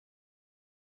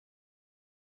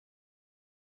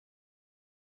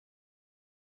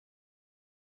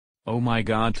Oh my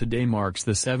god, today marks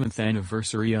the 7th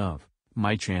anniversary of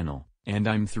my channel, and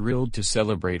I'm thrilled to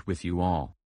celebrate with you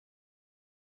all.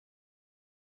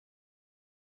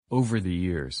 Over the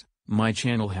years, my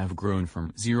channel have grown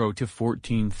from 0 to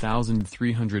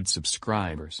 14,300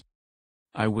 subscribers.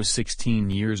 I was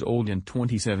 16 years old in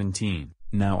 2017,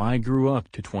 now I grew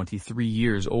up to 23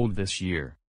 years old this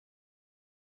year.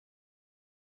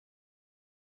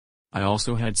 I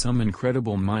also had some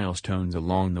incredible milestones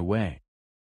along the way.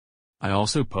 I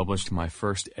also published my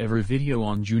first ever video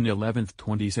on June 11,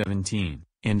 2017,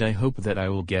 and I hope that I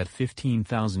will get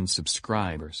 15,000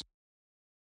 subscribers.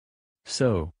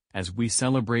 So, as we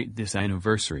celebrate this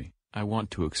anniversary, I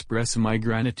want to express my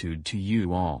gratitude to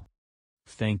you all.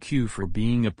 Thank you for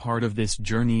being a part of this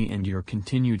journey and your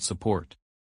continued support.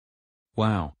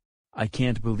 Wow! I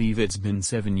can't believe it's been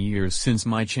 7 years since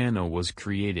my channel was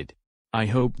created. I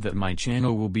hope that my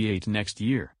channel will be 8 next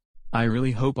year. I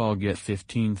really hope I'll get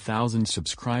 15,000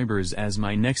 subscribers as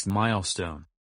my next milestone.